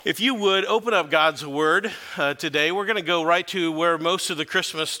If you would open up God's Word today, we're going to go right to where most of the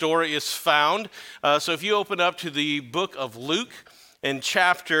Christmas story is found. So if you open up to the book of Luke in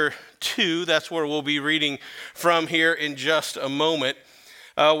chapter 2, that's where we'll be reading from here in just a moment.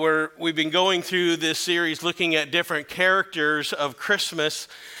 Where we've been going through this series looking at different characters of Christmas.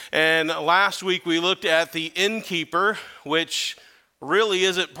 And last week we looked at the innkeeper, which really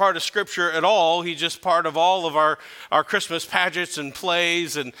isn't part of Scripture at all. He's just part of all of our Christmas pageants and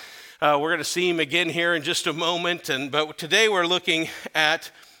plays, and we're going to see him again here in just a moment. But today we're looking at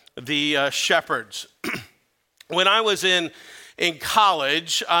the shepherds. When I was in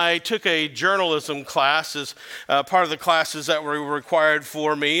college, I took a journalism class as part of the classes that were required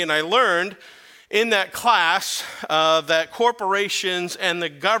for me, and I learned in that class that corporations and the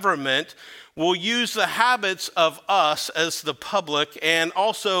government will use the habits of us as the public and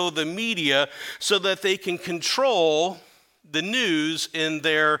also the media so that they can control the news in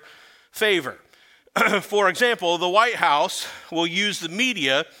their favor. For example, the White House will use the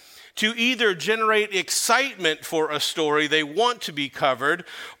media to either generate excitement for a story they want to be covered,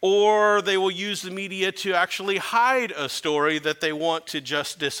 or they will use the media to actually hide a story that they want to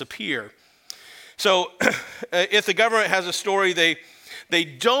just disappear. So if the government has a story they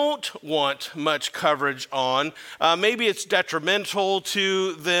don't want much coverage on. Maybe it's detrimental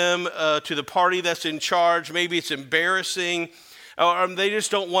to them, to the party that's in charge. Maybe it's embarrassing, or they just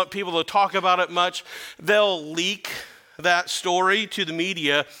don't want people to talk about it much. They'll leak that story to the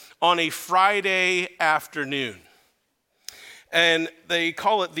media on a Friday afternoon. And they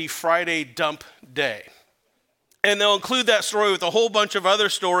call it the Friday dump day. And they'll include that story with a whole bunch of other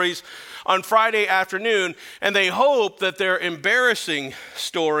stories on Friday afternoon, and they hope that their embarrassing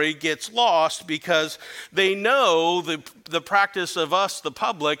story gets lost because they know the practice of us, the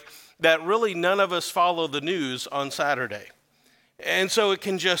public, that really none of us follow the news on Saturday. And so it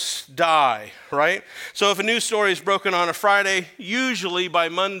can just die, right? So if a news story is broken on a Friday, usually by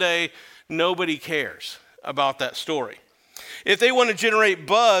Monday, nobody cares about that story. If they want to generate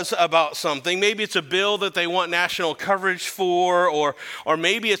buzz about something, maybe it's a bill that they want national coverage for, or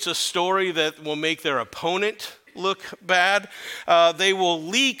maybe it's a story that will make their opponent look bad, they will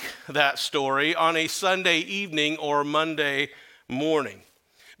leak that story on a Sunday evening or Monday morning.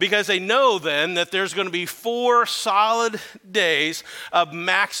 Because they know then that there's going to be 4 solid days of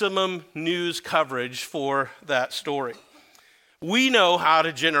maximum news coverage for that story. We know how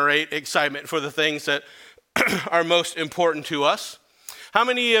to generate excitement for the things that are most important to us. How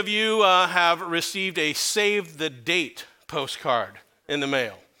many of you have received a save the date postcard in the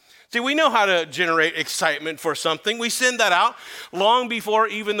mail? See, we know how to generate excitement for something. We send that out long before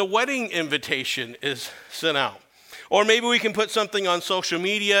even the wedding invitation is sent out. Or maybe we can put something on social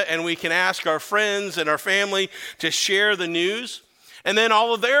media and we can ask our friends and our family to share the news. And then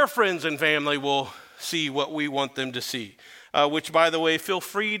all of their friends and family will see what we want them to see. Which, by the way, feel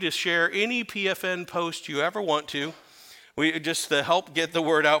free to share any PFN post you ever want to. Just to help get the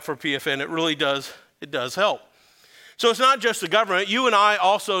word out for PFN, it does help. So it's not just the government. You and I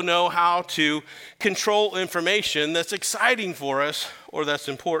also know how to control information that's exciting for us or that's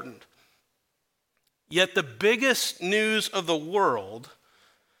important. Yet the biggest news of the world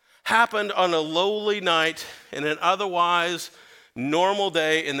happened on a lowly night in an otherwise normal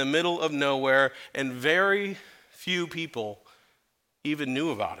day in the middle of nowhere, and very few people even knew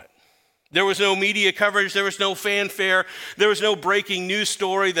about it. There was no media coverage, there was no fanfare, there was no breaking news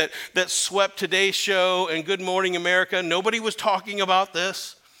story that swept Today's Show and Good Morning America. Nobody was talking about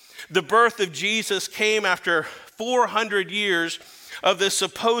this. The birth of Jesus came after 400 years of this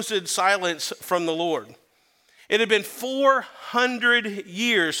supposed silence from the Lord. It had been 400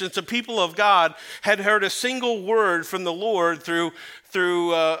 years since the people of God had heard a single word from the Lord through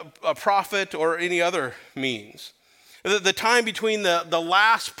a prophet or any other means. The time between the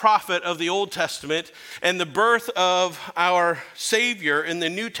last prophet of the Old Testament and the birth of our Savior in the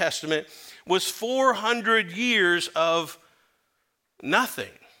New Testament was 400 years of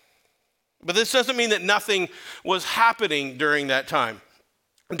nothing. But this doesn't mean that nothing was happening during that time.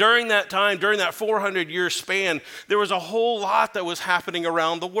 During that 400-year span, there was a whole lot that was happening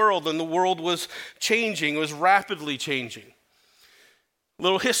around the world, and the world was changing, was rapidly changing.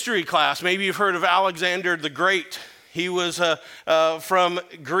 Little history class, maybe you've heard of Alexander the Great. He was from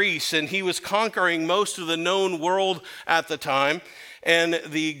Greece, and he was conquering most of the known world at the time. And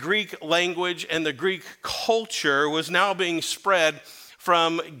the Greek language and the Greek culture was now being spread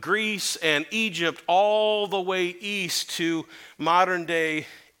from Greece and Egypt all the way east to modern-day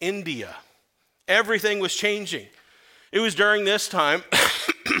India. Everything was changing. It was during this time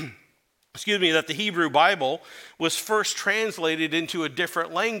that the Hebrew Bible was first translated into a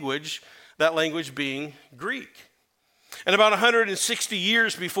different language, that language being Greek. And about 160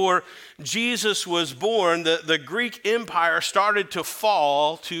 years before Jesus was born, the Greek Empire started to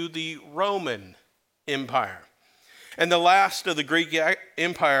fall to the Roman Empire. And the last of the Greek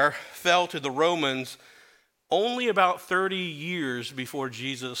Empire fell to the Romans only about 30 years before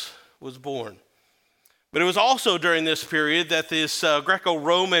Jesus was born. But it was also during this period that this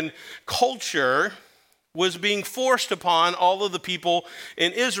Greco-Roman culture was being forced upon all of the people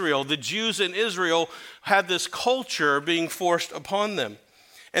in Israel. The Jews in Israel had this culture being forced upon them.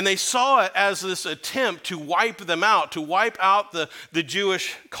 And they saw it as this attempt to wipe them out, to wipe out the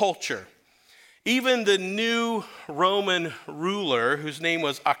Jewish culture. Even the new Roman ruler, whose name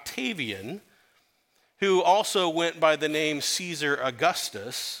was Octavian, who also went by the name Caesar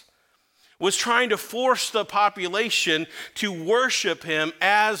Augustus, was trying to force the population to worship him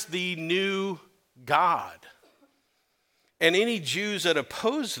as the new God. And any Jews that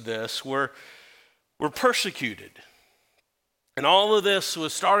opposed this were persecuted. And all of this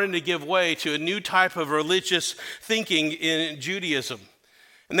was starting to give way to a new type of religious thinking in Judaism.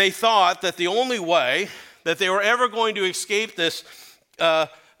 And they thought that the only way that they were ever going to escape this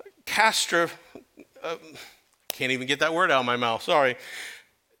can't even get that word out of my mouth, sorry.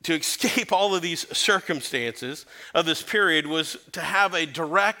 To escape all of these circumstances of this period was to have a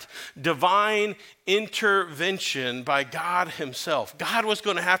direct divine intervention by God himself. God was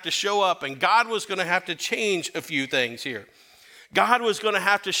going to have to show up, and God was going to have to change a few things here. God was going to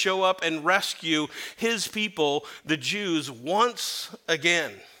have to show up and rescue his people, the Jews, once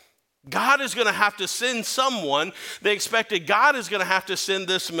again. God is going to have to send someone. They expected God is going to have to send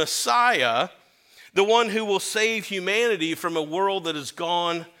this Messiah, the one who will save humanity from a world that has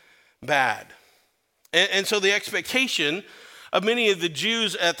gone bad. And so the expectation of many of the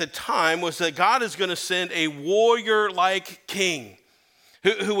Jews at the time was that God is going to send a warrior-like king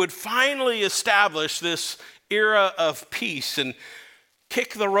who would finally establish this era of peace and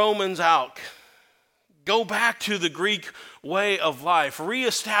kick the Romans out, go back to the Greek way of life,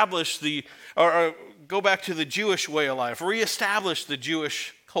 reestablish or go back to the Jewish way of life, reestablish the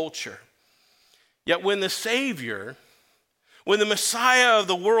Jewish culture. Yet when the Savior, when the Messiah of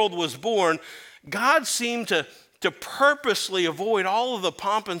the world was born, God seemed to purposely avoid all of the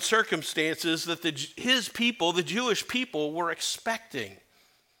pomp and circumstances that his people, the Jewish people, were expecting.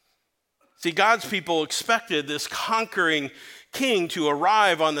 See, God's people expected this conquering king to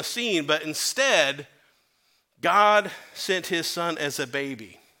arrive on the scene, but instead, God sent his son as a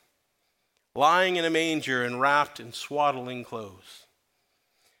baby, lying in a manger and wrapped in swaddling clothes.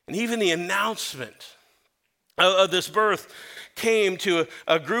 And even the announcement of this birth came to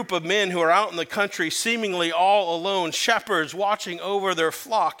a group of men who are out in the country, seemingly all alone, shepherds watching over their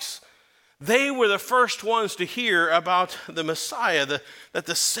flocks. They were the first ones to hear about the Messiah, that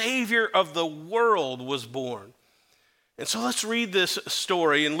the Savior of the world was born. And so let's read this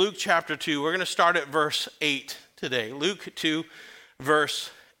story in Luke chapter 2. We're going to start at verse 8 today. Luke 2,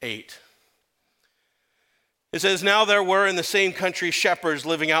 verse 8. It says, "Now there were in the same country shepherds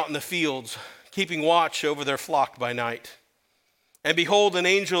living out in the fields, keeping watch over their flock by night. And behold, an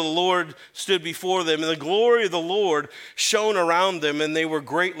angel of the Lord stood before them, and the glory of the Lord shone around them, and they were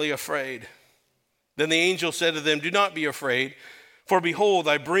greatly afraid. Then the angel said to them, 'Do not be afraid, for behold,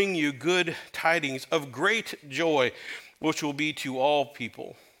 I bring you good tidings of great joy, which will be to all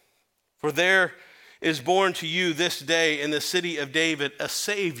people. For there is born to you this day in the city of David a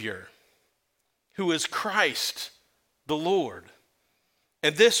Savior, who is Christ the Lord.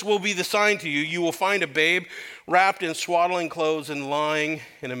 And this will be the sign to you. You will find a babe wrapped in swaddling clothes and lying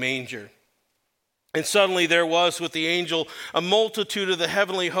in a manger.' And suddenly there was with the angel a multitude of the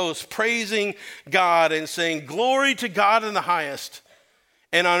heavenly hosts, praising God and saying, 'Glory to God in the highest,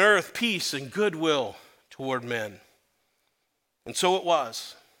 and on earth peace and goodwill toward men.' And so it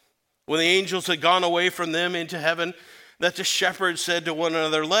was, when the angels had gone away from them into heaven, that the shepherds said to one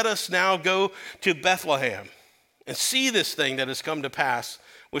another, 'Let us now go to Bethlehem and see this thing that has come to pass,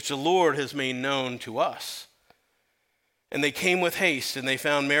 which the Lord has made known to us.' And they came with haste, and they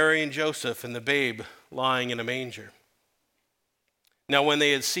found Mary and Joseph and the babe lying in a manger. Now when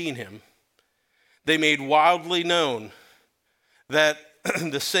they had seen him, they made wildly known that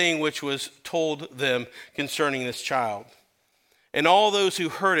the saying which was told them concerning this child. And all those who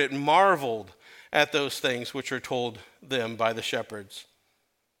heard it marveled at those things which were told them by the shepherds.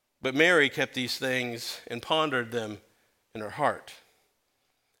 But Mary kept these things and pondered them in her heart.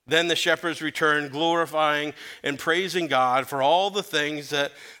 Then the shepherds returned, glorifying and praising God for all the things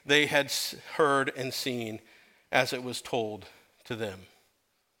that they had heard and seen as it was told to them."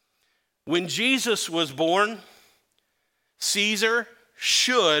 When Jesus was born, Caesar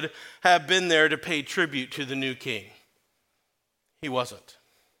should have been there to pay tribute to the new king. He wasn't.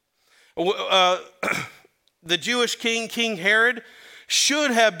 The Jewish king, King Herod,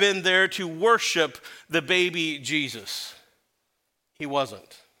 should have been there to worship the baby Jesus. He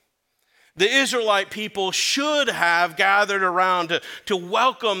wasn't. The Israelite people should have gathered around to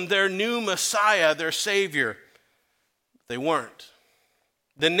welcome their new Messiah, their Savior. They weren't.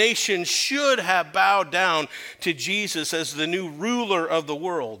 The nation should have bowed down to Jesus as the new ruler of the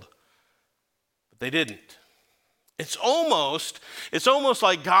world, but they didn't. It's almost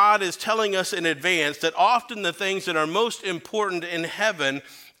like God is telling us in advance that often the things that are most important in heaven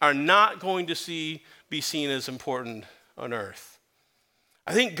are not going to be seen as important on earth.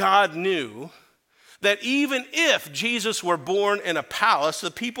 I think God knew that even if Jesus were born in a palace, the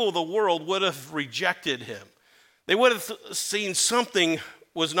people of the world would have rejected him. They would have seen something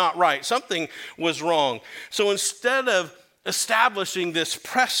was not right, something was wrong. So instead of establishing this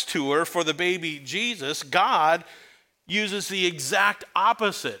press tour for the baby Jesus, God uses the exact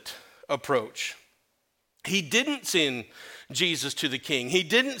opposite approach. He didn't send Jesus to the king. He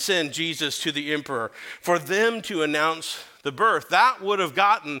didn't send Jesus to the emperor for them to announce the birth. That would have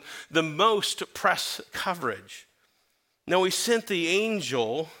gotten the most press coverage. No, he sent the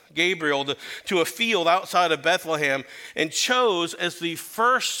angel, Gabriel, to a field outside of Bethlehem and chose as the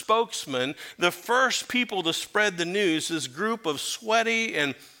first spokesman, the first people to spread the news, this group of sweaty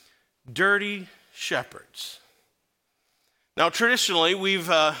and dirty shepherds. Now, traditionally, we've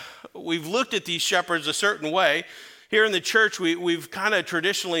looked at these shepherds a certain way. Here in the church, we've kind of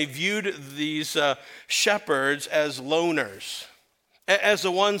traditionally viewed these shepherds as loners, as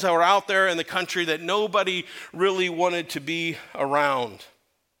the ones that were out there in the country that nobody really wanted to be around.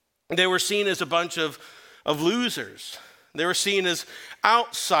 They were seen as a bunch of losers. They were seen as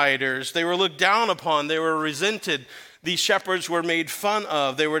outsiders. They were looked down upon. They were resented. These shepherds were made fun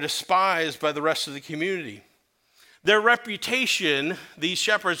of. They were despised by the rest of the community. Their reputation, these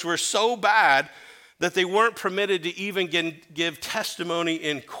shepherds, were so bad that they weren't permitted to even give testimony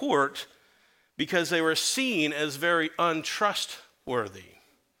in court because they were seen as very untrustworthy.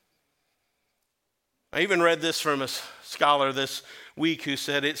 I even read this from a scholar this week who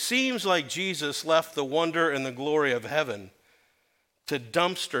said, "It seems like Jesus left the wonder and the glory of heaven to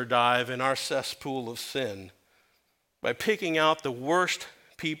dumpster dive in our cesspool of sin by picking out the worst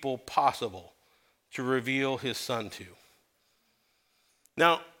people possible to reveal his son to."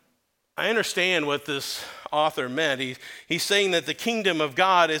 Now, I understand what this author meant. He's saying that the kingdom of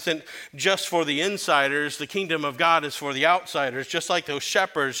God isn't just for the insiders. The kingdom of God is for the outsiders, just like those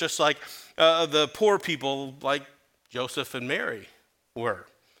shepherds, just like the poor people like Joseph and Mary were.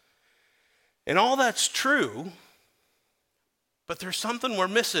 And all that's true, but there's something we're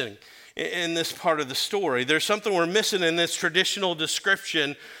missing in this part of the story. There's something we're missing in this traditional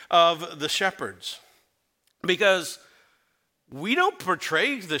description of the shepherds. Because we don't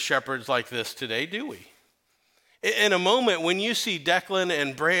portray the shepherds like this today, do we? In a moment, when you see Declan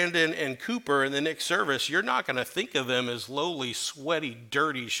and Brandon and Cooper in the next service, you're not going to think of them as lowly, sweaty,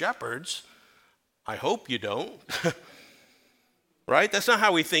 dirty shepherds. I hope you don't. Right? That's not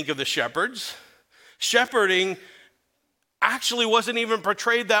how we think of the shepherds. Shepherding actually wasn't even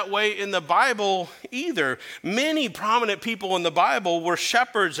portrayed that way in the Bible either. Many prominent people in the Bible were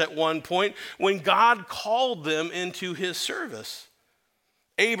shepherds at one point when God called them into his service.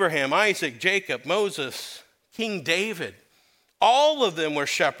 Abraham, Isaac, Jacob, Moses, King David, all of them were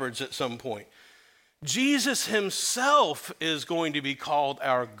shepherds at some point. Jesus himself is going to be called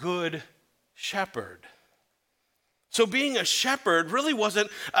our good shepherd. So being a shepherd really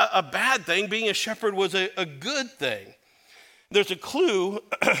wasn't a bad thing. Being a shepherd was a good thing. There's a clue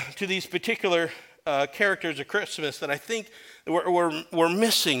to these particular characters of Christmas that I think we're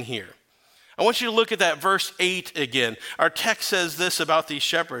missing here. I want you to look at that verse 8 again. Our text says this about these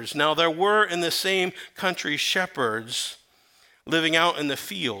shepherds. "Now there were in the same country shepherds living out in the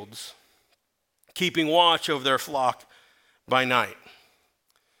fields, keeping watch over their flock by night."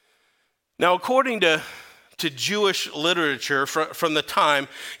 Now, according to Jewish literature from the time,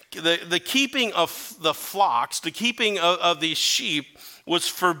 the keeping of the flocks, the keeping of these sheep was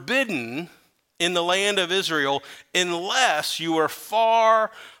forbidden in the land of Israel unless you were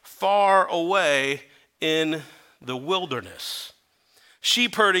far, far away in the wilderness.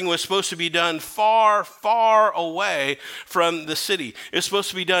 Sheep herding was supposed to be done far, far away from the city. It's supposed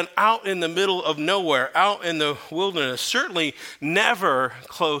to be done out in the middle of nowhere, out in the wilderness, certainly never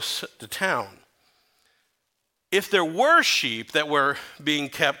close to town. If there were sheep that were being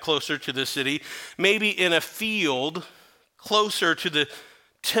kept closer to the city, maybe in a field closer to the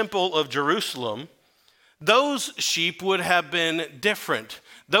temple of Jerusalem, those sheep would have been different.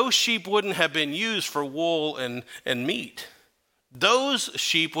 Those sheep wouldn't have been used for wool and meat. Those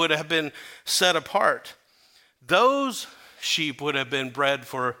sheep would have been set apart. Those sheep would have been bred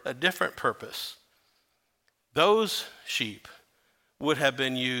for a different purpose. Those sheep would have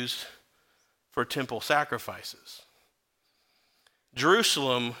been used for temple sacrifices.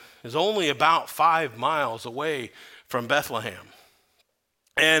 Jerusalem is only about 5 miles away from Bethlehem.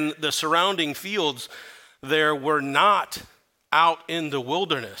 And the surrounding fields there were not out in the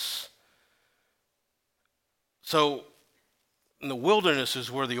wilderness. So in the wilderness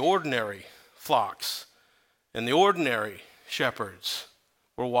is where the ordinary flocks and the ordinary shepherds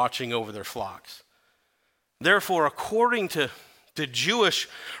were watching over their flocks. Therefore, according to Jewish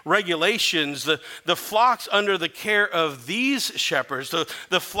regulations, the flocks under the care of these shepherds,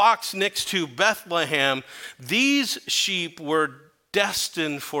 the flocks next to Bethlehem, these sheep were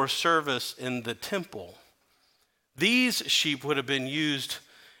destined for service in the temple. These sheep would have been used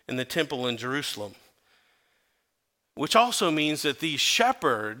in the temple in Jerusalem, which also means that these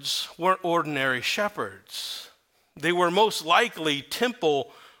shepherds weren't ordinary shepherds. They were most likely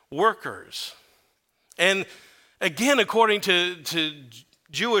temple workers. And again, according to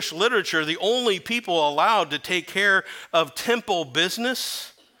Jewish literature, the only people allowed to take care of temple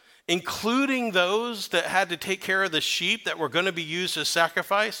business, including those that had to take care of the sheep that were going to be used as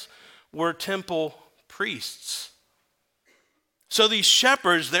sacrifice, were temple priests. So these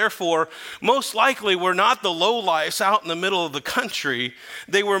shepherds, therefore, most likely were not the lowlifes out in the middle of the country.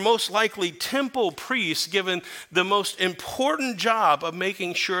 They were most likely temple priests given the most important job of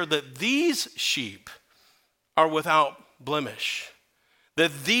making sure that these sheep are without blemish,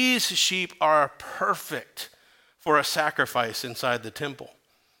 that these sheep are perfect for a sacrifice inside the temple.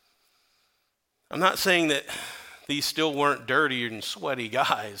 I'm not saying that these still weren't dirty and sweaty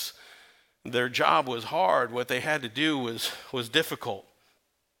guys. Their job was hard. What they had to do was difficult.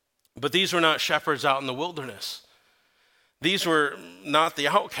 But these were not shepherds out in the wilderness. These were not the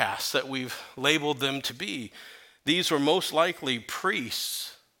outcasts that we've labeled them to be. These were most likely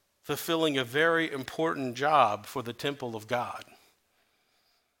priests fulfilling a very important job for the temple of God.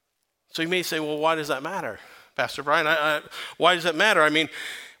 So you may say, well, why does that matter, Pastor Brian? Why does that matter? I mean,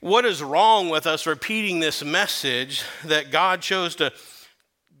 what is wrong with us repeating this message that God chose to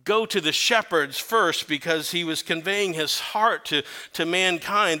go to the shepherds first because he was conveying his heart to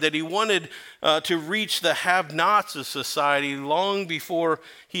mankind, that he wanted to reach the have-nots of society long before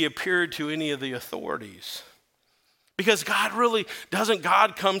he appeared to any of the authorities? Because doesn't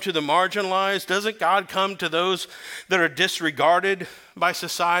God come to the marginalized? Doesn't God come to those that are disregarded by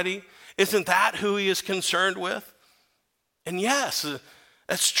society? Isn't that who he is concerned with? And yes,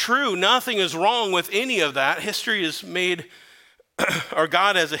 that's true. Nothing is wrong with any of that. History is made or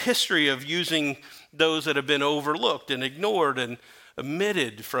God has a history of using those that have been overlooked and ignored and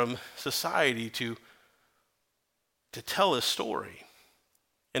omitted from society to tell his story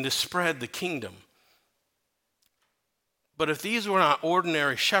and to spread the kingdom. But if these were not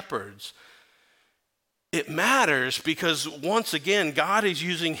ordinary shepherds, it matters because once again, God is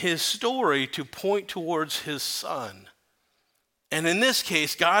using his story to point towards his son. And in this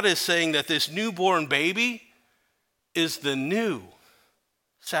case, God is saying that this newborn baby is the new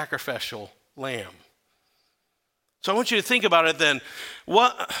sacrificial lamb. So I want you to think about it then.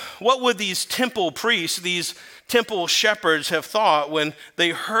 What would these temple priests, these temple shepherds have thought when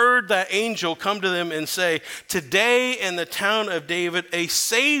they heard that angel come to them and say, "Today in the town of David, a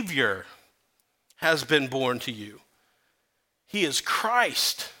Savior has been born to you. He is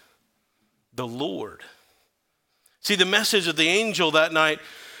Christ, the Lord." See, the message of the angel that night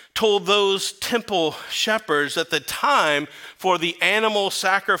told those temple shepherds that the time for the animal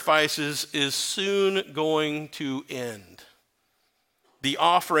sacrifices is soon going to end. The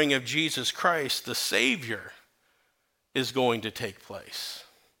offering of Jesus Christ, the Savior, is going to take place.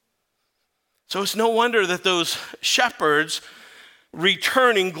 So it's no wonder that those shepherds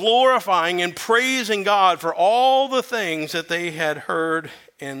returning, glorifying and praising God for all the things that they had heard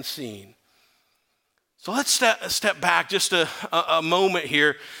and seen. So let's step back just a moment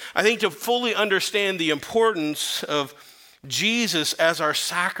here. I think to fully understand the importance of Jesus as our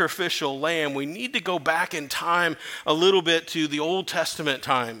sacrificial lamb, we need to go back in time a little bit to the Old Testament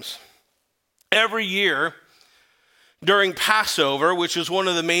times. Every year during Passover, which is one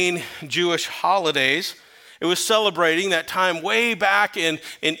of the main Jewish holidays, it was celebrating that time way back in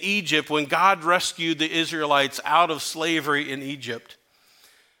Egypt when God rescued the Israelites out of slavery in Egypt.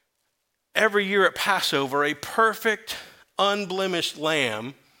 Every year at Passover, a perfect, unblemished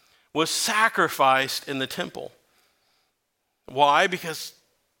lamb was sacrificed in the temple. Why? Because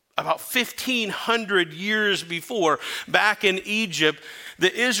about 1,500 years before, back in Egypt,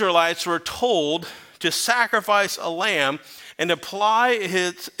 the Israelites were told to sacrifice a lamb and apply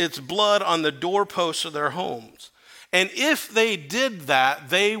its blood on the doorposts of their homes. And if they did that,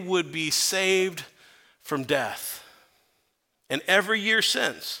 they would be saved from death. And every year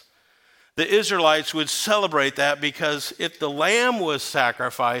since, the Israelites would celebrate that, because if the lamb was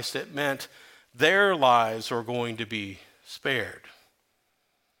sacrificed, it meant their lives were going to be spared.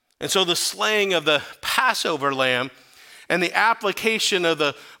 And so the slaying of the Passover lamb and the application of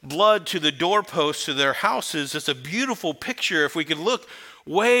the blood to the doorposts of their houses is a beautiful picture. If we could look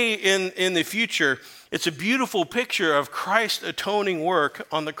way in the future, it's a beautiful picture of Christ's atoning work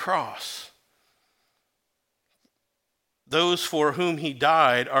on the cross. Those for whom he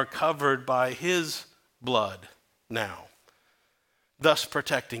died are covered by his blood now, thus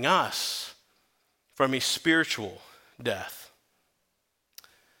protecting us from a spiritual death.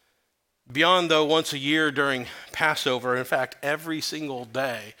 Beyond, though, once a year during Passover, in fact, every single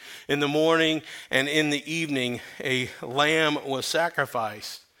day, in the morning and in the evening, a lamb was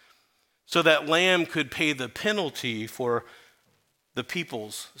sacrificed so that lamb could pay the penalty for the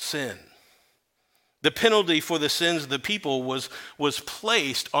people's sin. The penalty for the sins of the people was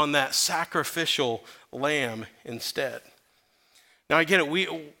placed on that sacrificial lamb instead. Now, again,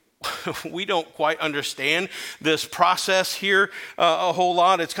 we don't quite understand this process here a whole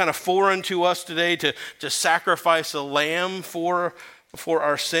lot. It's kind of foreign to us today to sacrifice a lamb for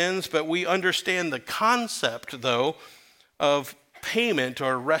our sins, but we understand the concept, though, of payment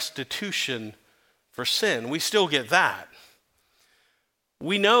or restitution for sin. We still get that.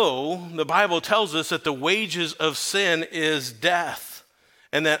 We know the Bible tells us that the wages of sin is death,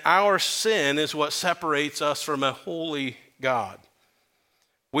 and that our sin is what separates us from a holy God.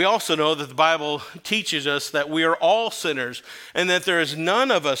 We also know that the Bible teaches us that we are all sinners and that there is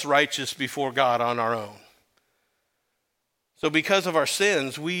none of us righteous before God on our own. So because of our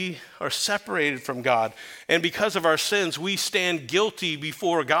sins, we are separated from God. And because of our sins, we stand guilty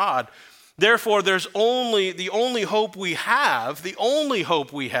before God. Therefore, the only hope we have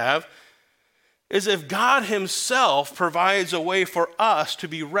is if God himself provides a way for us to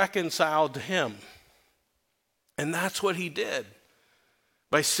be reconciled to him. And that's what he did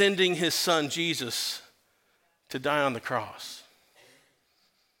by sending his son Jesus to die on the cross.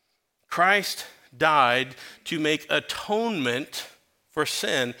 Christ died to make atonement for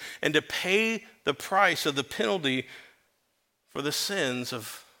sin and to pay the price of the penalty for the sins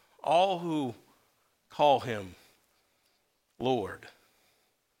of all who call him Lord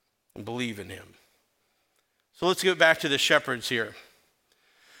and believe in him. So let's get back to the shepherds here.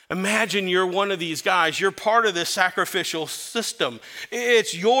 Imagine you're one of these guys. You're part of this sacrificial system.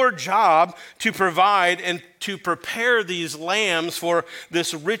 It's your job to provide and to prepare these lambs for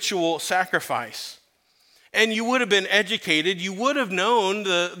this ritual sacrifice. And you would have been educated. You would have known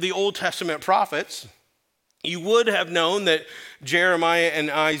the Old Testament prophets. You would have known that Jeremiah and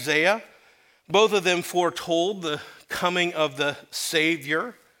Isaiah, both of them foretold the coming of the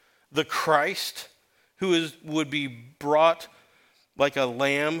Savior, the Christ, who would be brought like a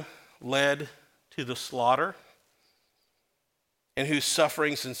lamb led to the slaughter, and whose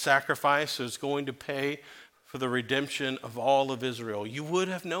sufferings and sacrifice is going to pay for the redemption of all of Israel. You would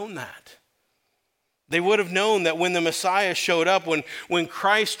have known that. They would have known that when the Messiah showed up, when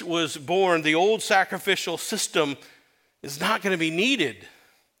Christ was born, the old sacrificial system is not going to be needed.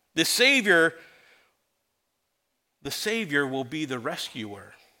 The Savior will be the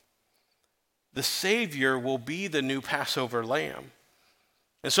rescuer. The Savior will be the new Passover lamb.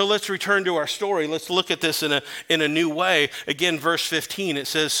 And so let's return to our story. Let's look at this in a new way. Again, verse 15, it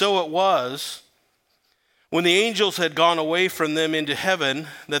says, "So it was, when the angels had gone away from them into heaven,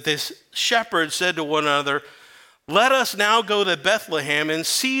 that the shepherds said to one another, 'Let us now go to Bethlehem and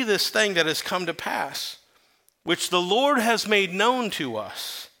see this thing that has come to pass, which the Lord has made known to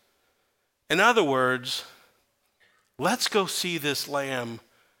us.'" In other words, let's go see this lamb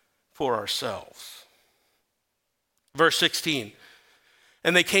for ourselves. Verse 16,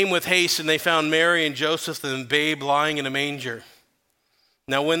 "And they came with haste, and they found Mary and Joseph and the babe lying in a manger.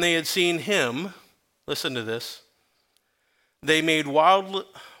 Now when they had seen him," listen to this, "they made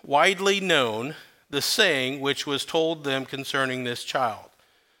widely known the saying which was told them concerning this child."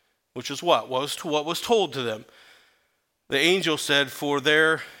 Which is what was told to them. The angel said, "For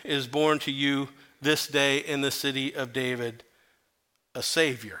there is born to you this day in the city of David a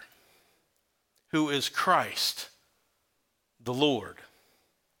Savior, who is Christ the Lord."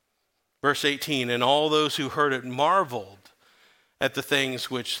 Verse 18, "And all those who heard it marveled at the things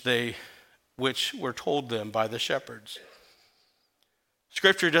which were told them by the shepherds."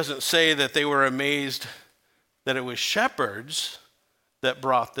 Scripture doesn't say that they were amazed that it was shepherds that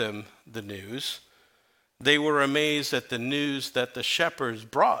brought them the news. They were amazed at the news that the shepherds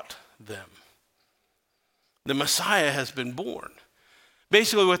brought them. The Messiah has been born.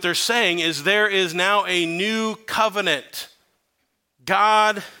 Basically, what they're saying is there is now a new covenant.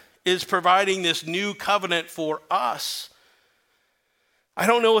 God is providing this new covenant for us. I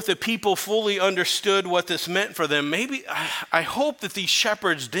don't know if the people fully understood what this meant for them. Maybe, I hope that these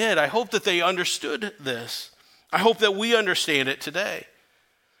shepherds did. I hope that they understood this. I hope that we understand it today.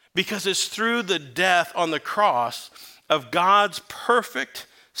 Because it's through the death on the cross of God's perfect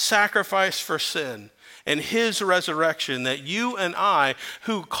sacrifice for sin and his resurrection that you and I,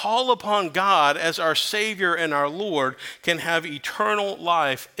 who call upon God as our Savior and our Lord, can have eternal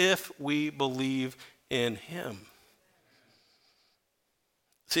life if we believe in him.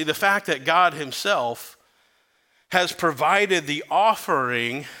 See, the fact that God himself has provided the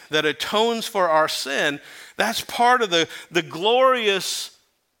offering that atones for our sin, that's part of the glorious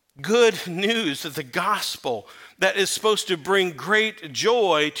good news of the gospel that is supposed to bring great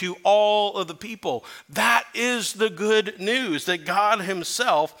joy to all of the people. That is the good news, that God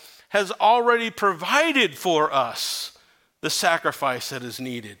himself has already provided for us the sacrifice that is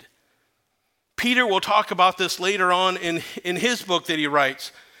needed. Peter will talk about this later on in his book that he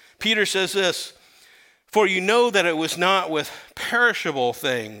writes. Peter says this, "For you know that it was not with perishable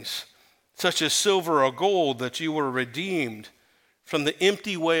things, such as silver or gold, that you were redeemed from the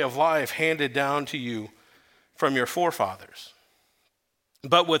empty way of life handed down to you from your forefathers,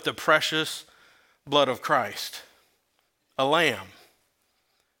 but with the precious blood of Christ, a lamb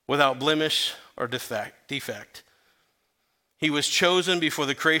without blemish or defect. He was chosen before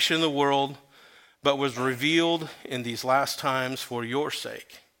the creation of the world, but was revealed in these last times for your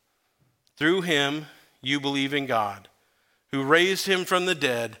sake. Through him you believe in God, who raised him from the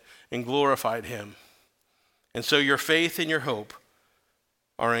dead and glorified him. And so your faith and your hope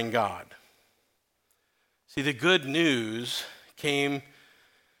are in God." See, the good news came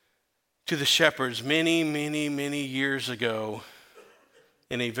to the shepherds many, many, many years ago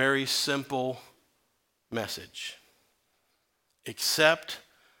in a very simple message. Accept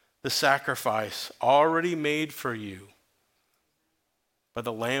the sacrifice already made for you by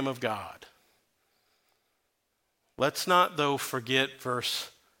the Lamb of God. Let's not, though, forget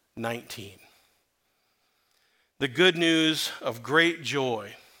verse 19. The good news of great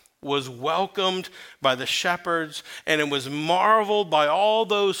joy was welcomed by the shepherds, and it was marveled by all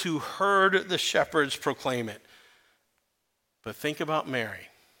those who heard the shepherds proclaim it. But think about Mary.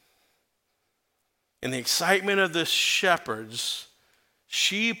 In the excitement of the shepherds,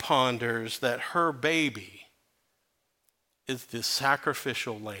 she ponders that her baby is the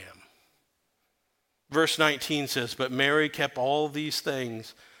sacrificial lamb. Verse 19 says, "But Mary kept all these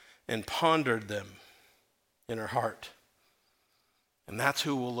things and pondered them in her heart." And that's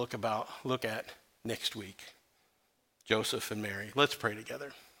who we'll look at next week, Joseph and Mary. Let's pray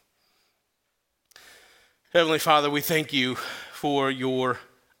together. Heavenly Father, we thank you for your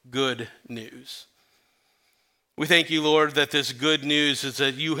good news. We thank you, Lord, that this good news is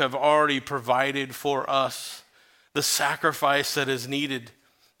that you have already provided for us the sacrifice that is needed,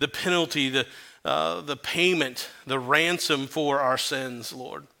 the penalty, the payment, the ransom for our sins,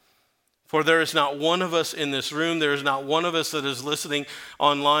 Lord. For there is not one of us in this room, there is not one of us that is listening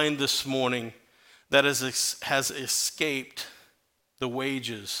online this morning that has escaped the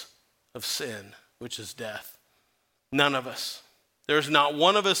wages of sin, which is death. None of us. There's not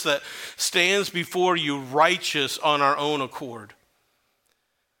one of us that stands before you righteous on our own accord.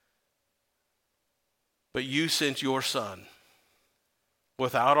 But you sent your Son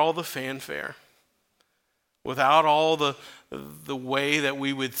without all the fanfare, without all the way that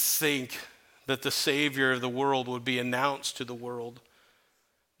we would think that the Savior of the world would be announced to the world.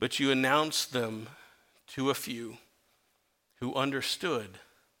 But you announced them to a few who understood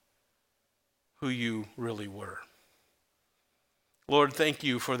who you really were. Lord, thank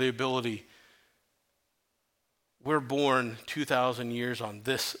you for the ability. We're born 2,000 years on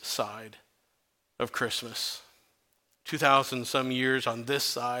this side of Christmas, 2,000 some years on this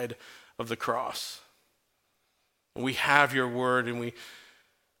side of the cross. We have your word and we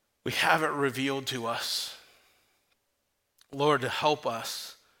have it revealed to us. Lord, to help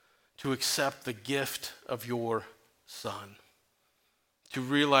us to accept the gift of your Son, to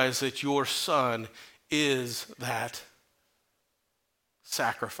realize that your Son is that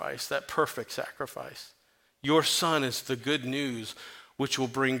sacrifice, that perfect sacrifice. Your Son is the good news which will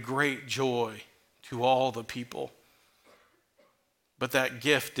bring great joy to all the people. But that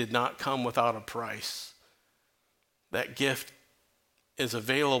gift did not come without a price. That gift is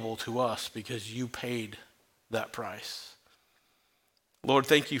available to us because you paid that price. Lord,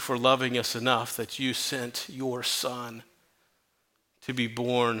 thank you for loving us enough that you sent your Son to be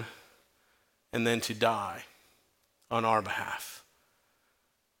born and then to die on our behalf.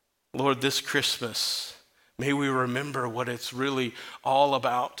 Lord, this Christmas, may we remember what it's really all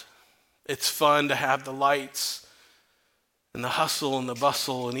about. It's fun to have the lights and the hustle and the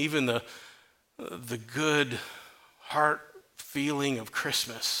bustle and even the good heart feeling of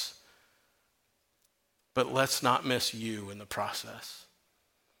Christmas. But let's not miss you in the process.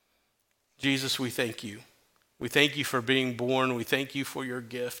 Jesus, we thank you. We thank you for being born. We thank you for your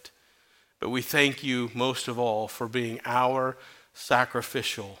gift. But we thank you most of all for being our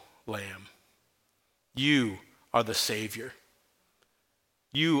sacrificial lamb. You are the Savior.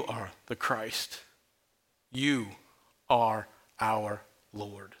 You are the Christ. You are our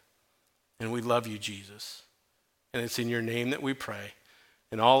Lord. And we love you, Jesus. And it's in your name that we pray.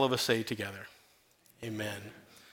 And all of us say together, amen.